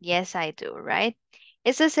 yes, I do, right?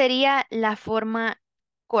 Esa sería la forma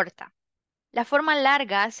corta. La forma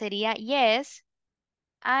larga sería yes,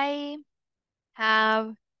 I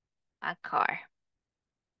have a car.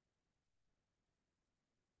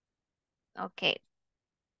 Okay.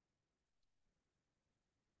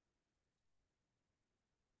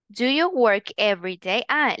 Do you work every day?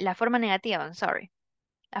 Ah, la forma negativa, I'm sorry.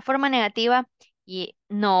 La forma negativa,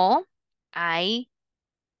 no, I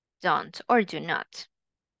don't or do not.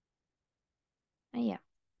 Yeah.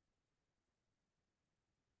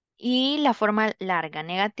 Y la forma larga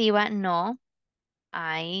negativa, no,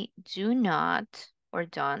 I do not or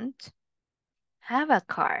don't have a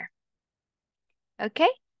car. Okay,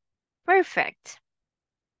 perfect.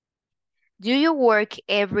 Do you work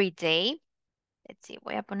every day? Let's see,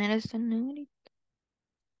 voy a poner esto en negrito.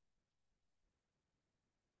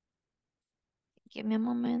 Give me a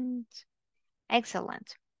moment.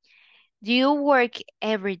 Excellent. Do you work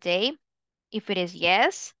every day? If it is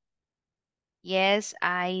yes, yes,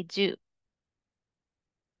 I do.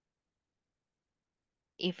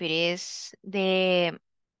 If it is la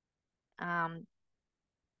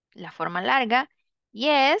forma larga,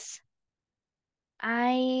 yes,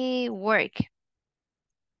 I work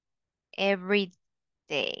every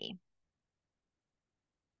day.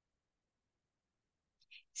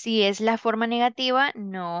 Si es la forma negativa,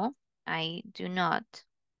 no, I do not.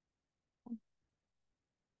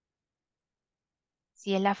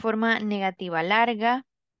 Si es la forma negativa larga,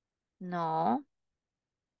 no,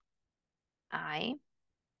 I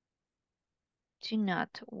do not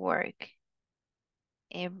work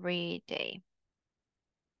every day.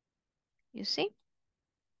 You see?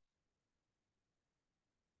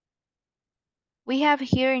 We have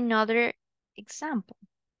here another example.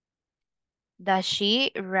 Does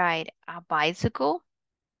she ride a bicycle?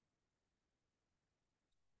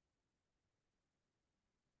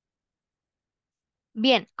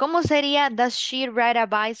 Bien, ¿cómo sería does she ride a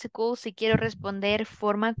bicycle si quiero responder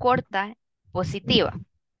forma corta positiva?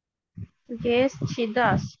 Yes, she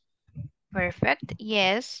does. Perfect.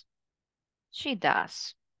 Yes, she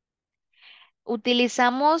does.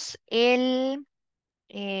 Utilizamos el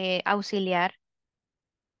auxiliar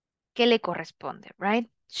que le corresponde, right?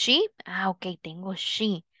 She, ok, tengo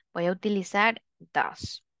she. Voy a utilizar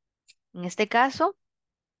does. En este caso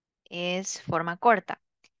es forma corta.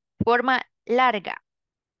 Forma larga.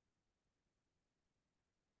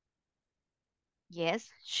 Yes,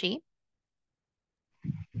 she.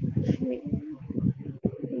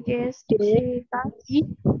 Yes, she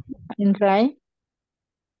does. Right.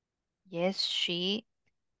 Yes, she.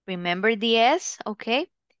 Remember the S, okay?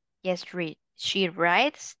 Yes, she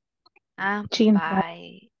rides a She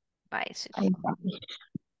bicycle.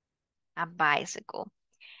 A bicycle.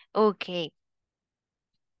 Ok.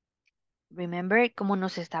 Remember, como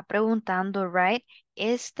nos está preguntando, right?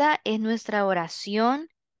 Esta es nuestra oración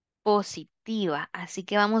positiva. Así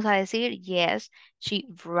que vamos a decir, yes, she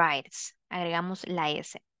rides. Agregamos la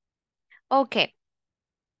S. Ok.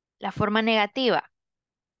 La forma negativa.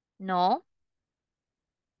 No.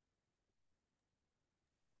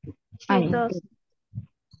 She does.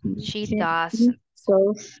 She doesn't.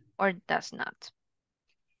 Or does not.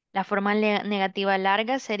 La forma negativa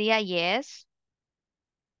larga sería yes.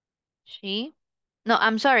 She. No,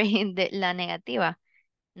 I'm sorry, la negativa.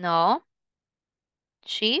 No.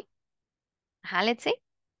 She. Let's see.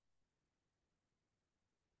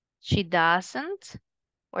 She doesn't.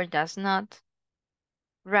 or does not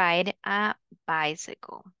ride a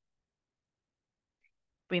bicycle.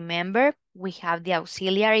 Remember, we have the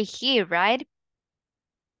auxiliary here, right?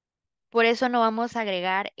 Por eso no vamos a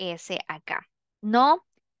agregar ese acá. No,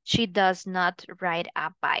 she does not ride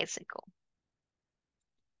a bicycle.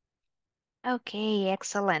 Okay,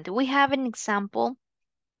 excellent. We have an example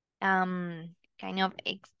kind of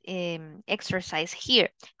exercise here.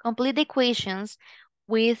 Complete the equations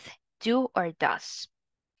with do or does.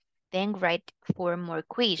 Then write 4 more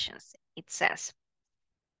equations. It says.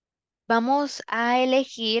 Vamos a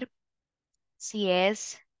elegir si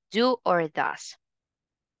es do or does.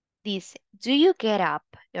 Dice, do you get up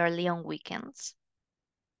early on weekends?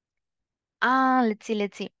 Let's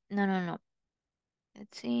see. No.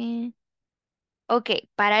 Let's see. Ok,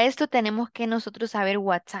 para esto tenemos que nosotros saber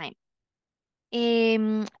what time.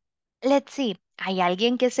 Let's see. ¿Hay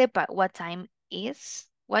alguien que sepa what time is?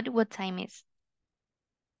 What time is?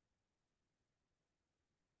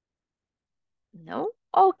 No?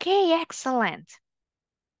 Okay, excellent.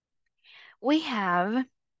 We have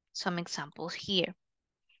some examples here.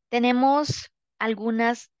 Tenemos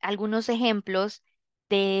algunos ejemplos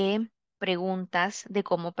de preguntas, de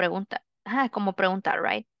cómo preguntar. Cómo preguntar,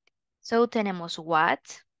 right? So tenemos what,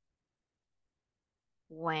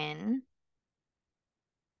 when,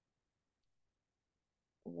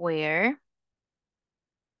 where,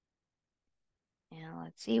 and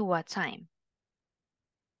let's see what time.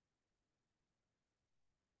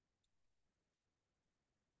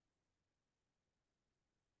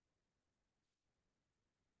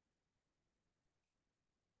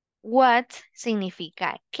 What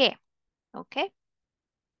significa qué, ¿ok?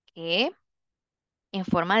 ¿Qué? En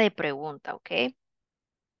forma de pregunta, ¿ok?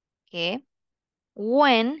 ¿Qué?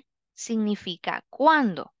 When significa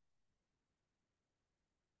cuándo.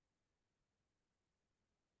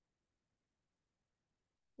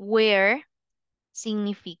 Where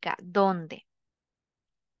significa dónde.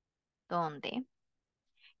 ¿Dónde?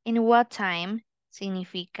 And what time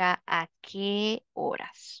significa a qué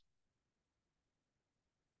horas.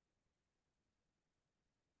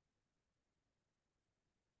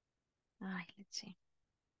 Let's see.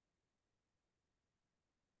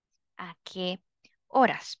 ¿A qué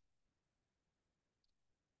horas?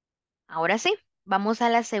 Ahora sí, vamos a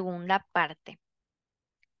la segunda parte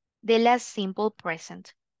de las simple present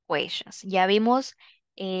questions. Ya vimos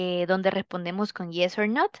donde respondemos con yes or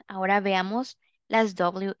not. Ahora veamos las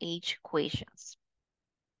WH questions.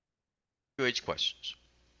 WH questions.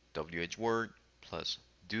 WH word plus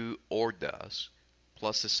do or does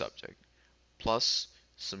plus the subject plus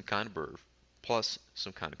some kind of verb plus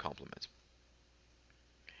some kind of complement.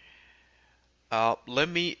 Let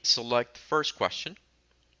me select the first question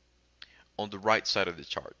on the right side of the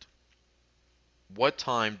chart. What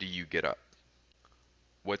time do you get up?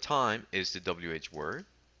 What time is the WH word.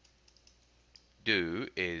 Do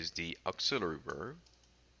is the auxiliary verb.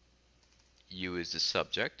 You is the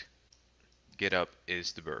subject. Get up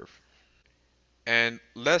is the verb. And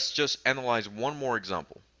let's just analyze one more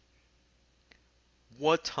example.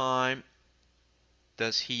 What time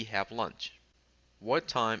does he have lunch? What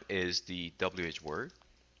time is the WH word.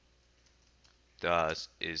 Does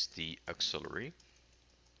is the auxiliary.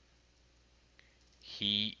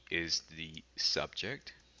 He is the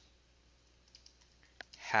subject.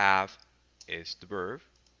 Have is the verb.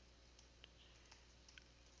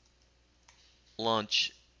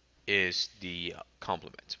 Lunch is the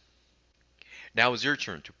complement. Now it's your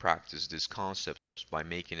turn to practice these concepts by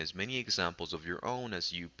making as many examples of your own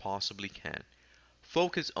as you possibly can.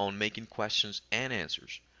 Focus on making questions and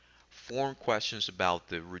answers. Form questions about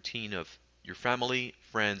the routine of your family,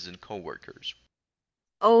 friends, and coworkers.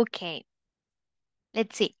 Okay.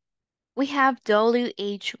 Let's see. We have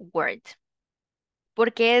WH word.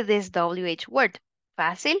 ¿Por qué this WH word?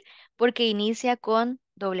 Fácil, porque inicia con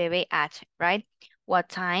WH, right? What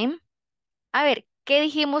time? A ver, ¿qué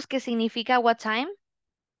dijimos que significa what time?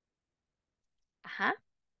 Ajá.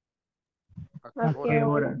 ¿A qué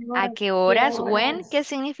hora? ¿A qué horas? When, ¿qué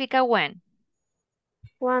significa when?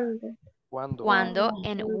 ¿Cuándo? ¿Cuándo? ¿Cuándo?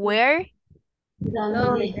 And where?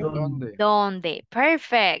 ¿Dónde? ¿Dónde?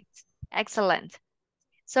 Perfect. Excellent.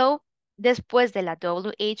 So, después de la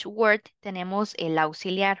WH word tenemos el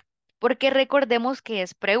auxiliar, porque recordemos que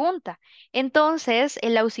es pregunta. Entonces,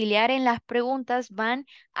 el auxiliar en las preguntas van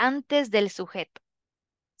antes del sujeto.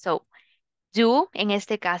 So, do en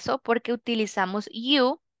este caso porque utilizamos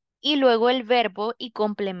you y luego el verbo y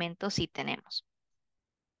complemento si tenemos.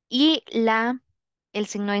 Y el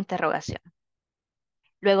signo de interrogación.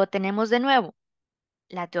 Luego tenemos de nuevo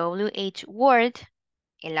la WH word,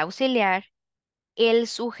 el auxiliar, el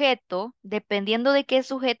sujeto, dependiendo de qué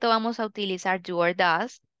sujeto vamos a utilizar do or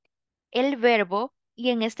does, el verbo y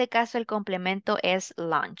en este caso el complemento es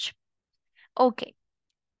lunch. Ok.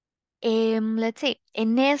 Let's see.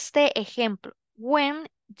 En este ejemplo, when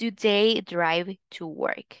do they drive to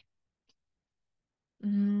work?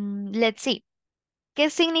 Let's see. ¿Qué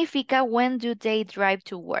significa when do they drive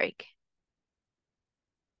to work?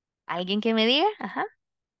 ¿Alguien que me diga? Ajá.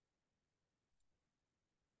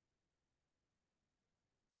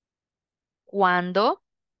 ¿Cuándo?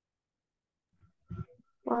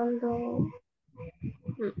 Cuando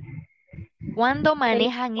 ¿Cuándo el,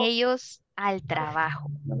 manejan ellos al trabajo?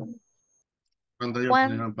 Cuando ellos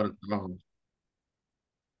 ¿Cuándo? manejan para el trabajo.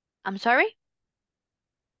 I'm sorry?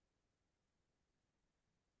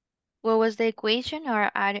 What was the equation?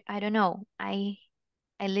 Or I don't know. I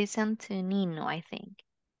listened to Nino, I think.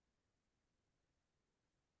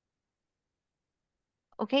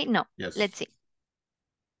 Okay, no. Let's Yes. see.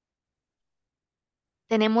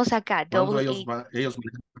 Tenemos acá Cuando double ellos, A. ellos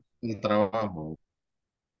manejan para el trabajo.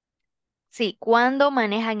 Sí, ¿cuándo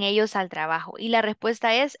manejan ellos al trabajo? Y la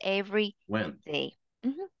respuesta es every When. day.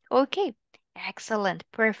 Ok, excellent,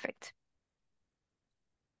 perfect.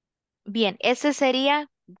 Bien, ese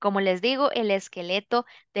sería, como les digo, el esqueleto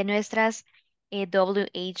de nuestras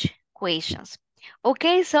WH questions.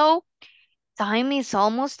 Okay, so time is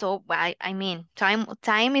almost over. I mean,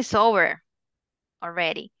 time is over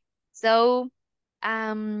already. So,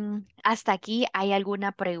 hasta aquí, ¿hay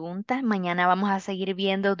alguna pregunta? Mañana vamos a seguir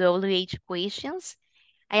viendo WH questions.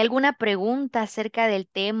 ¿Hay alguna pregunta acerca del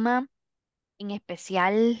tema en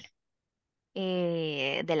especial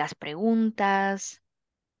de las preguntas,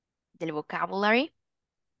 del vocabulary?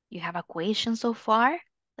 You have a question so far?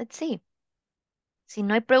 Let's see. Si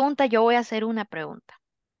no hay pregunta, yo voy a hacer una pregunta.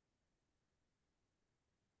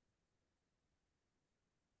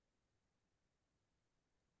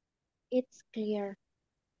 it's clear.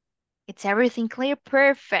 It's everything clear?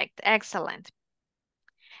 Perfect. Excellent.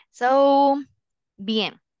 So,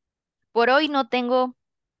 bien. Por hoy no tengo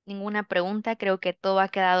ninguna pregunta. Creo que todo ha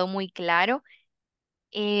quedado muy claro.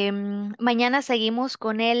 Mañana seguimos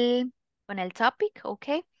con el topic,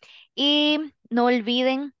 ¿ok? Y no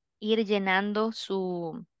olviden ir llenando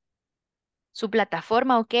su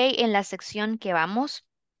plataforma, ¿ok? En la sección que vamos.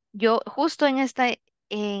 Yo justo en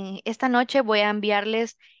esta noche voy a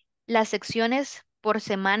enviarles las secciones por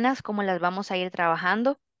semanas, como las vamos a ir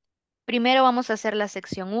trabajando. Primero vamos a hacer la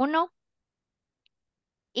sección 1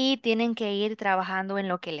 y tienen que ir trabajando en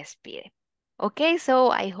lo que les pide. Ok,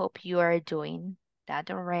 so I hope you are doing that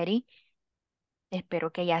already.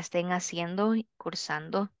 Espero que ya estén haciendo y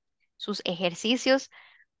cursando sus ejercicios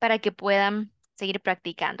para que puedan seguir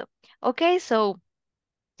practicando. Ok, so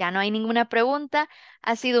ya no hay ninguna pregunta.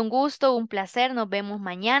 Ha sido un gusto, un placer. Nos vemos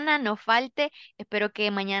mañana. No falte. Espero que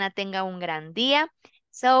mañana tenga un gran día.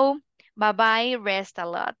 So, bye bye. Rest a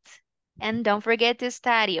lot. And don't forget to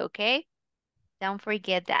study, okay? Don't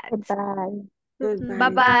forget that. Goodbye. Bye Goodbye.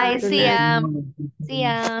 bye. Good See night. ya. See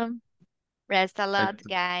ya. Rest a lot,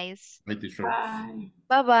 guys. Right, teacher. Bye.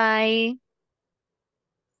 Bye bye.